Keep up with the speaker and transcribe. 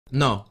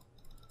No.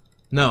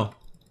 No.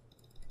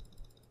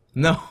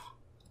 No.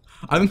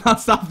 I'm not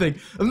stopping.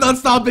 I'm not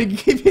stopping.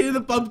 Keep hitting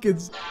the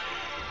pumpkins.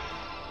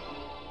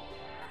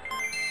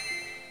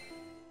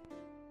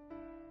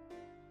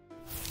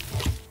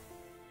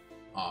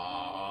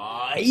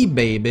 Hey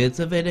baby, it's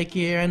Vihtic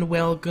here and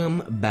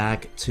welcome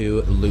back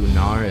to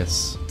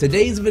Lunaris.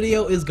 Today's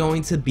video is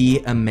going to be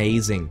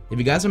amazing. If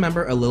you guys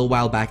remember, a little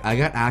while back I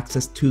got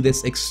access to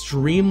this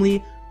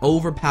extremely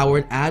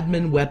overpowered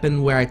admin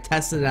weapon where I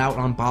tested it out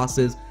on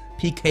bosses,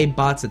 PK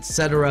bots,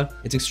 etc.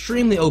 It's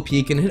extremely OP,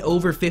 it can hit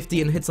over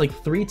 50 and hits like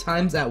 3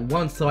 times at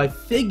once, so I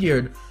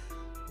figured,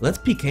 let's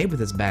PK with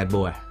this bad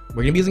boy.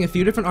 We're gonna be using a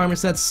few different armor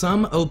sets,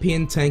 some OP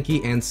and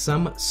tanky and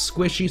some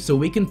squishy, so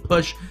we can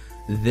push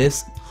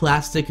this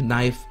plastic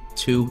knife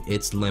to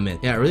its limit.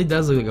 Yeah, it really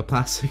does look like a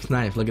plastic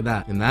knife, look at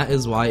that. And that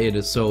is why it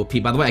is so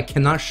OP. By the way, I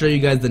cannot show you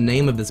guys the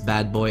name of this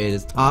bad boy. It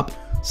is top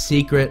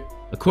secret,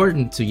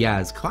 according to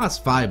Yaz, class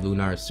 5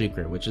 Lunaris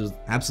secret, which is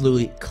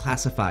absolutely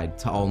classified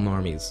to all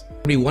normies.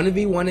 We're gonna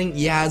be 1v1ing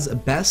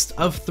Yaz best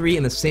of 3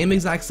 in the same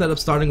exact setup,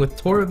 starting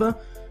with Torva,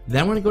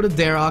 then we're gonna go to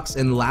Darox,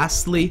 and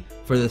lastly,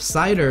 for the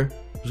Cider,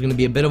 there's gonna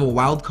be a bit of a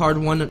wild card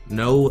one,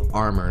 no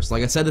armor. So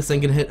like I said, this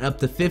thing can hit up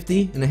to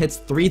 50, and it hits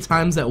 3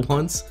 times at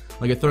once,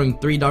 like you're throwing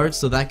 3 darts,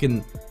 so that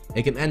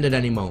it can end at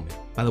any moment.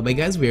 By the way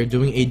guys, we are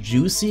doing a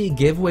juicy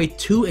giveaway,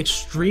 2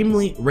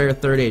 extremely rare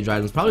 3rd age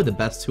items, probably the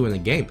best 2 in the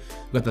game.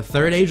 We got the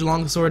 3rd age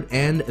longsword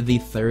and the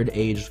 3rd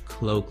age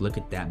cloak. Look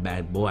at that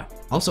bad boy.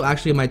 Also,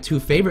 actually my 2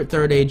 favorite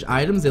 3rd age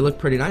items, they look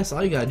pretty nice.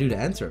 All you gotta do to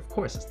enter, of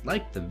course, is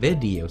like the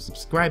video,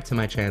 subscribe to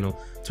my channel,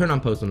 turn on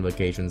post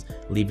notifications,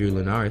 leave your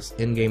Lunaris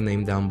in-game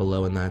name down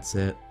below, and that's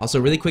it. Also,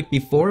 really quick,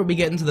 before we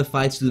get into the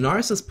fights,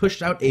 Lunaris has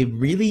pushed out a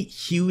really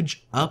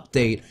huge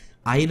update.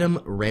 Item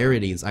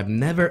rarities. I've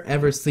never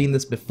ever seen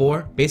this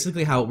before.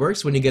 Basically how it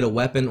works, when you get a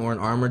weapon or an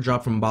armor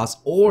drop from a boss,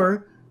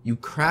 or you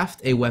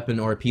craft a weapon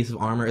or a piece of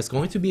armor, it's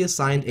going to be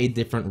assigned a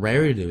different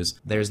rarities.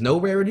 There's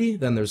no rarity,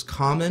 then there's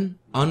common,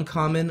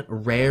 uncommon,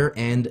 rare,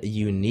 and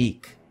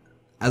unique.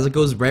 As it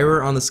goes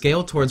rarer on the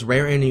scale towards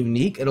rare and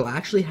unique, it'll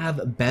actually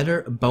have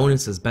better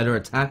bonuses, better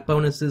attack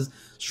bonuses,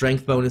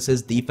 strength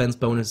bonuses, defense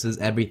bonuses,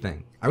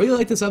 everything. I really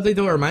like this update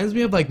though. It reminds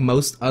me of like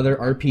most other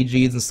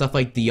RPGs and stuff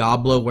like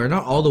Diablo, where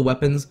not all the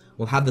weapons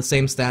will have the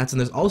same stats, and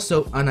there's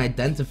also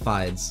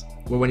unidentifieds,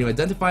 where when you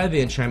identify, the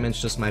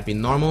enchantments just might be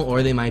normal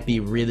or they might be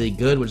really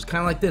good, which is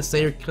kind of like this.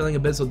 Say you're killing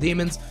abyssal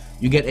demons,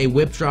 you get a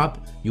whip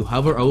drop, you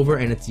hover over,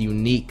 and it's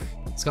unique.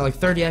 It's got like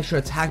 30 extra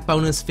attack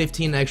bonus,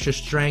 15 extra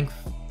strength,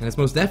 and it's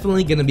most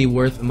definitely going to be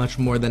worth much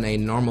more than a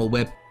normal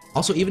whip.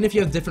 Also, even if you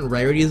have different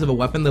rarities of a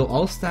weapon, they'll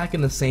all stack in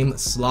the same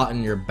slot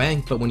in your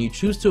bank, but when you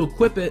choose to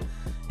equip it,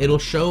 it'll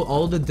show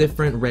all the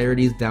different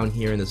rarities down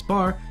here in this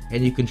bar,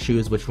 and you can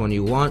choose which one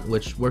you want,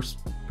 which works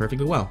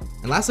perfectly well.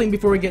 And last thing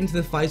before we get into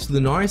the fights,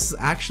 Lunaris is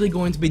actually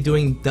going to be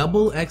doing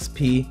double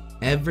XP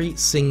every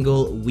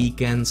single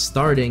weekend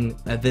starting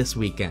this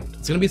weekend.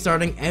 It's going to be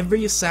starting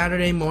every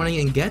Saturday morning,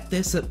 and get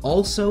this, it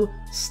also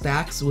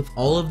stacks with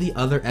all of the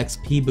other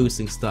XP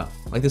boosting stuff.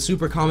 Like the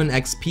super common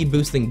XP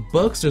boosting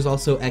books, there's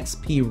also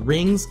XP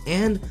rings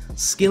and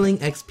skilling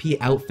XP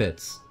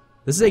outfits.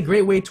 This is a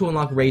great way to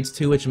unlock raids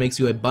too, which makes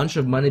you a bunch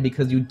of money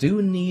because you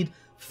do need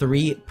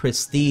 3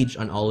 prestige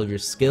on all of your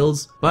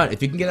skills, but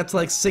if you can get up to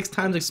like 6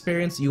 times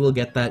experience, you will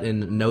get that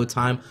in no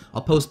time.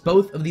 I'll post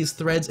both of these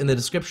threads in the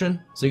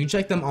description, so you can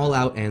check them all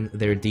out and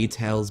their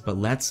details, but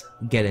let's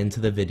get into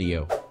the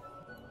video.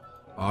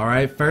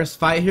 Alright, first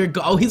fight here.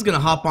 Oh, he's gonna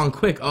hop on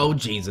quick. Oh,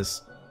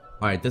 Jesus.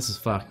 Alright, this is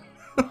fucked.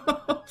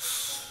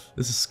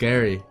 This is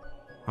scary.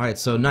 Alright,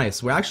 so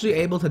nice. We're actually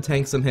able to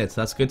tank some hits.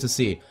 That's good to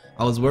see.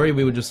 I was worried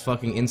we would just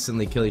fucking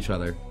instantly kill each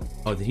other.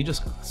 Oh, did he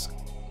just...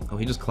 Oh,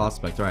 he just claw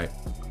spiked. Alright.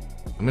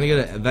 I'm gonna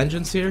get a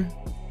vengeance here.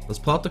 Let's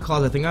pull out the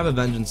claws. I think I have a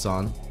vengeance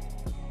on.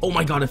 Oh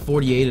my god, I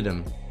 48'd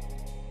him.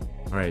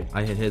 Alright,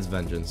 I hit his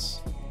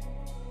vengeance.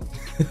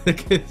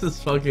 This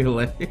is fucking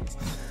hilarious.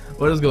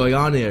 What is going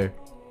on here?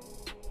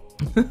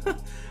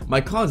 My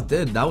claws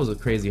did. That was a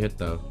crazy hit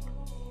though.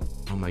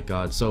 Oh my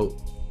god. So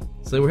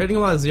we're hitting a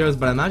lot of zeros,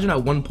 but I imagine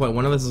at one point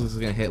one of us is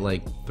gonna hit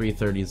like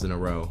 330s in a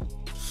row.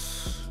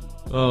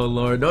 Oh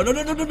lord. No, no,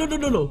 no, no, no, no,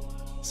 no, no.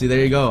 See, there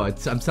you go.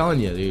 I'm telling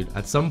you, dude.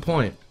 At some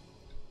point.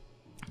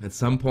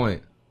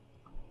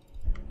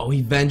 Oh,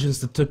 he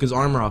vengeance took his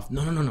armor off.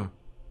 No, no, no, no.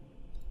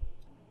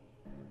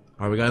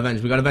 Alright, we got a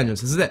vengeance. We got a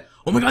vengeance. This is it.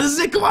 Oh my god, this is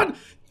it. Come on.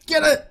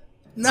 Get it.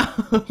 No.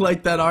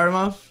 Like that arm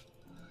off.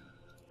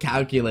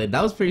 Calculate.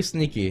 That was pretty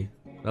sneaky.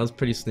 That was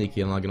pretty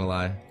sneaky, I'm not gonna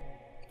lie.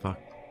 Fuck.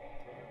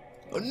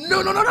 Oh,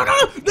 no, no, no, no,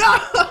 no.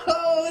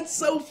 No. It's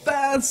so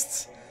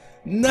fast.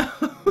 No.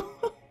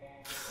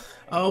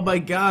 Oh my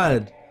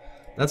god.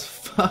 That's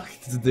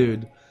fucked,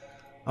 dude.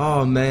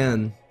 Oh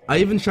man. I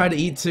even tried to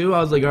eat too. I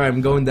was like, alright, I'm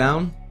going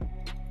down.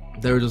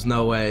 There was just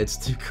no way. It's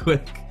too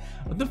quick.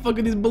 What the fuck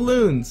are these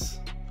balloons?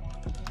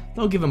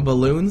 Don't give him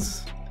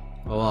balloons.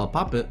 Oh, I'll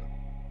pop it.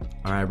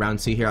 Alright, round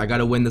 2 here. I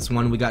gotta win this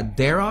one. We got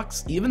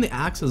Darox, even the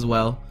axe as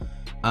well.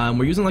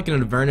 We're using like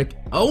an Avernic.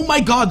 Oh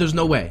my god, there's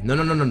no way. No,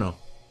 no, no, no, no.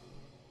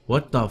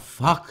 What the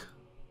fuck?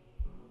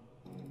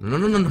 No, no,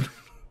 no, no, no.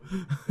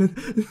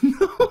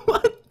 No,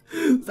 what?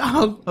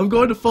 Stop. I'm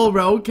going to full,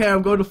 bro. I don't care.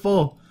 I'm going to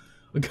full.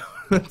 I'm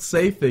going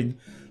safing.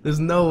 There's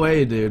no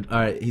way, dude.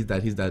 Alright, he's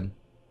dead. He's dead.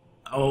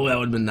 Oh, that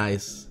would have been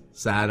nice.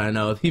 Sad, I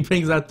know. If he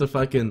brings out the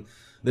fucking...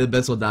 The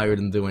Abyssal Dagger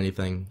didn't do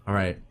anything.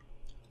 Alright.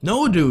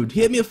 No, dude.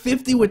 He hit me a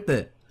 50 with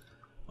it.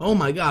 Oh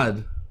my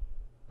god.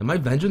 Am I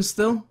Vengeance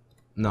still?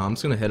 No, I'm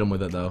just gonna hit him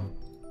with it, though.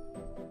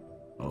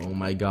 Oh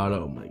my god.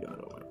 Oh my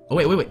god. Oh,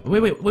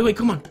 wait,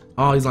 come on.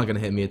 Oh, he's not gonna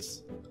hit me.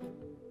 It's...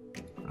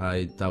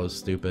 that was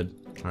stupid.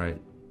 Alright.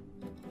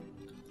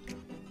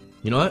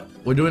 You know what?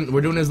 We're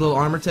doing his little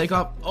armor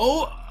takeoff.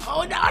 Oh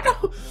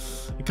no.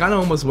 It kind of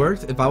almost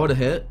worked. If I would have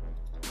hit,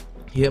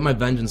 he hit my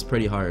Vengeance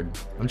pretty hard.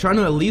 I'm trying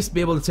to at least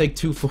be able to take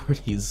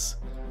 240s.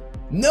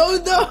 No,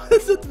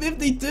 this is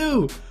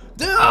 52.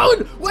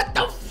 Dude, what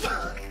the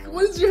fuck?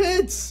 What is your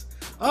hits?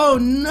 Oh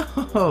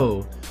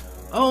no.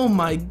 Oh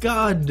my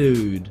god,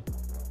 dude.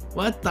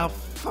 What the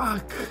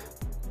fuck?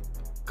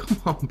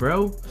 Come on,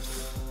 bro.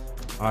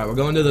 Alright, we're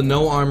going to the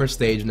no armor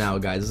stage now,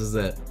 guys. This is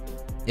it.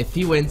 If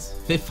he wins,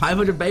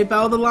 500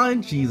 PayPal on the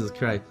line? Jesus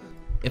Christ.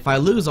 If I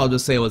lose, I'll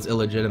just say it was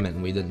illegitimate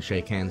and we didn't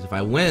shake hands. If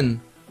I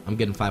win, I'm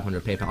getting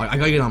 500 PayPal. I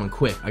gotta get on him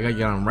quick. I gotta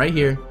get on him right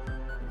here.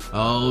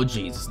 Oh,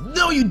 Jesus.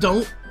 No, you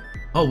don't.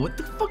 Oh, what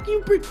the fuck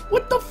you bring?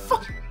 What the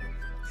fuck?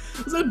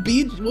 Was that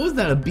what was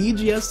that? A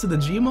BGS to the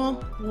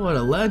Gmail? What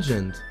a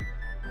legend.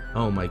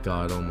 Oh my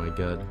god. Oh my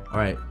god.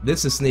 Alright,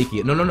 this is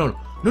sneaky. No.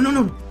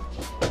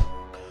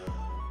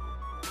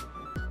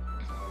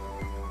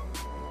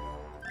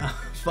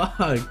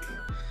 Fuck.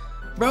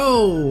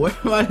 Bro, where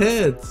are my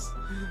hits?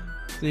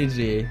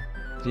 GG.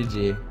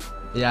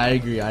 Yeah, I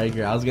agree.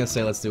 I was gonna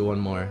say let's do one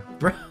more.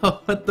 Bro,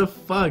 what the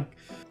fuck?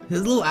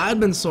 His little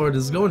admin sword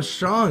is going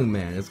strong,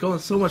 man. It's going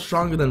so much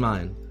stronger than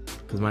mine.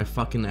 Because my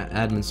fucking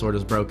admin sword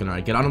is broken.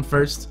 Alright, get on him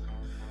first.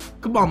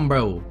 Come on,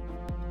 bro.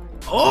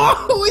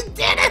 Oh, we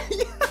did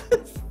it!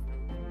 Yes!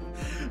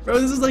 Bro,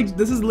 this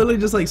is literally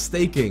just like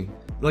staking.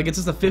 Like, it's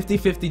just a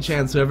 50-50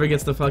 chance whoever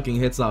gets the fucking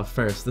hits off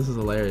first. This is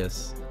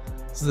hilarious.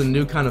 This is a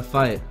new kind of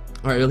fight.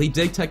 Alright, well, he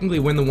did technically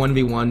win the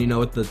 1v1, you know,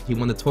 with he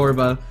won the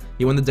Torva,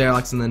 he won the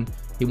Derelict, and then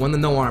he won the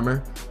no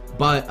armor.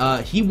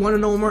 But, he won a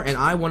no armor, and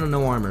I won a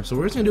no armor. So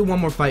we're just gonna do one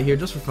more fight here,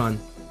 just for fun.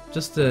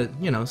 Just to,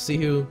 you know, see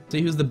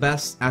who's the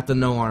best at the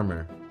no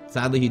armor.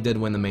 Sadly, he did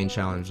win the main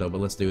challenge, though,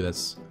 but let's do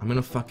this. I'm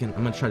gonna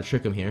try to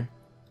trick him here.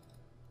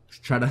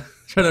 Try to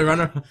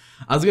run around.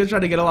 I was gonna try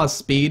to get a lot of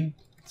speed,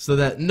 so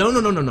that, no.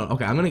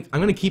 Okay, I'm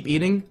gonna keep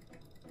eating.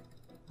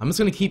 I'm just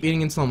gonna keep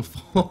eating until I'm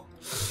full.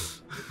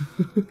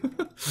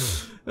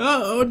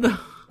 Oh no.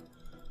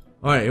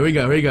 Alright, here we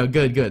go.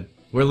 Good.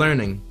 We're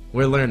learning.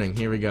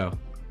 Here we go.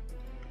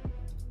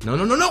 No.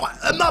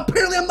 I'm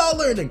not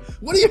learning.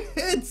 What are your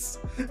hits?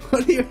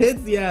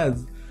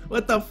 Yaz?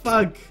 What the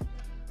fuck?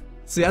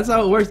 See, that's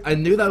how it works. I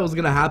knew that was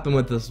gonna happen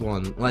with this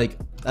one. Like,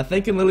 I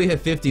think it literally hit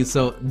 50,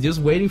 so just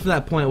waiting for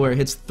that point where it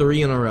hits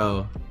 3 in a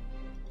row.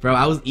 Bro,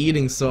 I was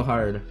eating so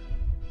hard.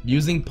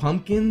 Using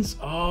pumpkins?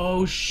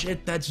 Oh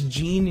shit, that's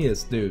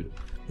genius, dude.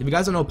 If you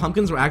guys don't know,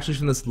 pumpkins were actually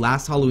from this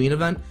last Halloween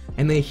event,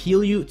 and they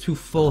heal you to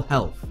full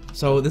health.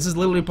 So this is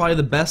literally probably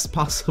the best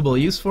possible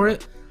use for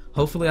it.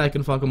 Hopefully I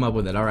can fuck them up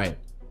with it. Alright.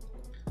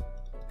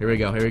 Here we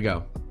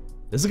go.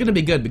 This is gonna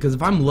be good, because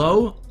if I'm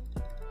low,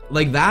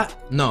 like that,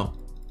 no.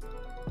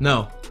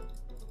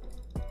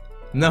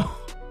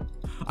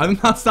 I'm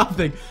not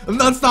stopping.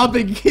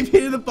 Keep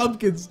hitting the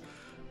pumpkins.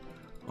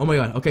 Oh my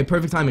god. Okay,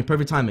 perfect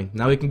timing.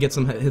 Now we can get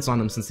some hits on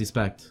him since he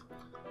specced.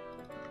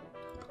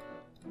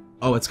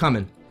 Oh, it's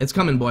coming,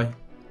 boy.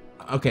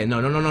 Okay,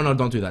 no,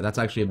 don't do that. That's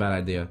actually a bad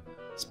idea.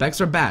 Specs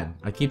are bad.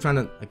 I keep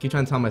trying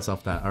to tell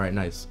myself that. Alright,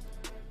 nice.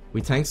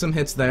 We tank some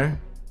hits there.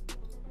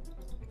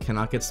 I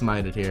cannot get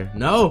smited here.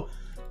 No!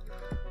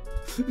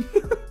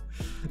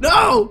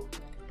 No!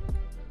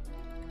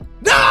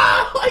 No!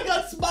 I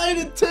got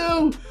smited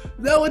too!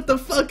 No, with the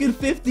fucking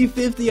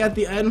 50-50 at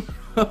the end.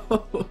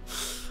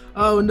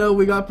 Oh no,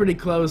 we got pretty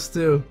close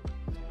too.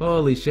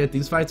 Holy shit,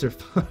 these fights are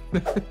fun.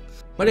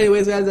 But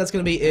anyways, guys, that's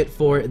gonna be it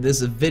for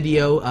this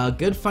video.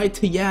 Good fight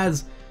to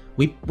Yaz.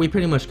 We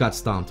pretty much got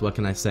stomped. What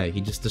can I say?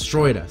 He just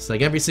destroyed us,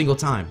 like, every single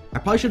time. I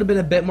probably should have been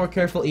a bit more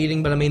careful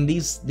eating, but I mean,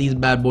 these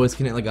bad boys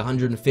can hit like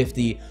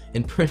 150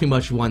 in pretty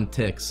much one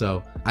tick.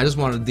 So I just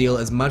wanted to deal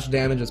as much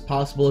damage as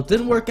possible. It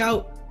didn't work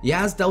out.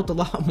 Yaz dealt a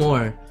lot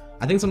more.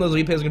 I think some of those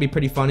replays are gonna be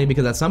pretty funny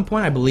because at some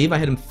point I believe I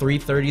hit him 3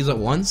 30s at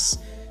once.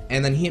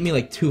 And then he hit me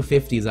like 2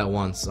 50s at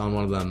once on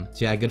one of them.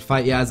 So yeah, good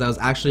fight, Yaz. That was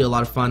actually a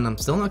lot of fun. I'm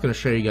still not going to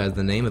show you guys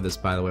the name of this,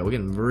 by the way. We're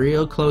getting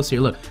real close here.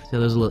 Look, so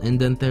there's a little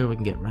indent there. We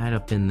can get right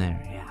up in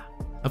there. Yeah.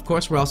 Of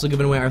course, we're also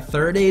giving away our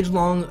 3rd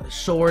age-long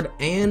sword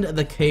and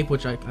the cape,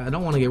 which I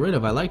don't want to get rid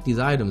of. I like these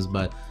items,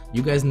 but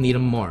you guys need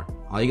them more.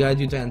 All you got to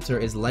do to enter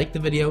is like the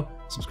video,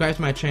 subscribe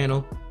to my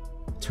channel,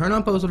 turn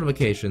on post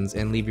notifications,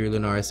 and leave your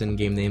Lunaris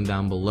in-game name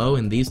down below,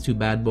 and these 2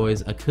 bad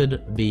boys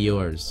could be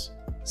yours.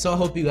 So I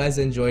hope you guys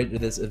enjoyed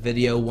this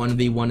video,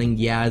 1v1ing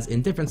Yaz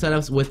in different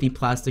setups with the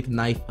plastic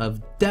knife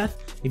of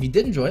death. If you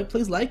did enjoy it,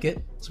 please like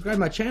it, subscribe to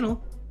my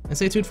channel, and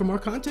stay tuned for more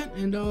content,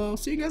 and I'll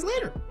see you guys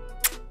later.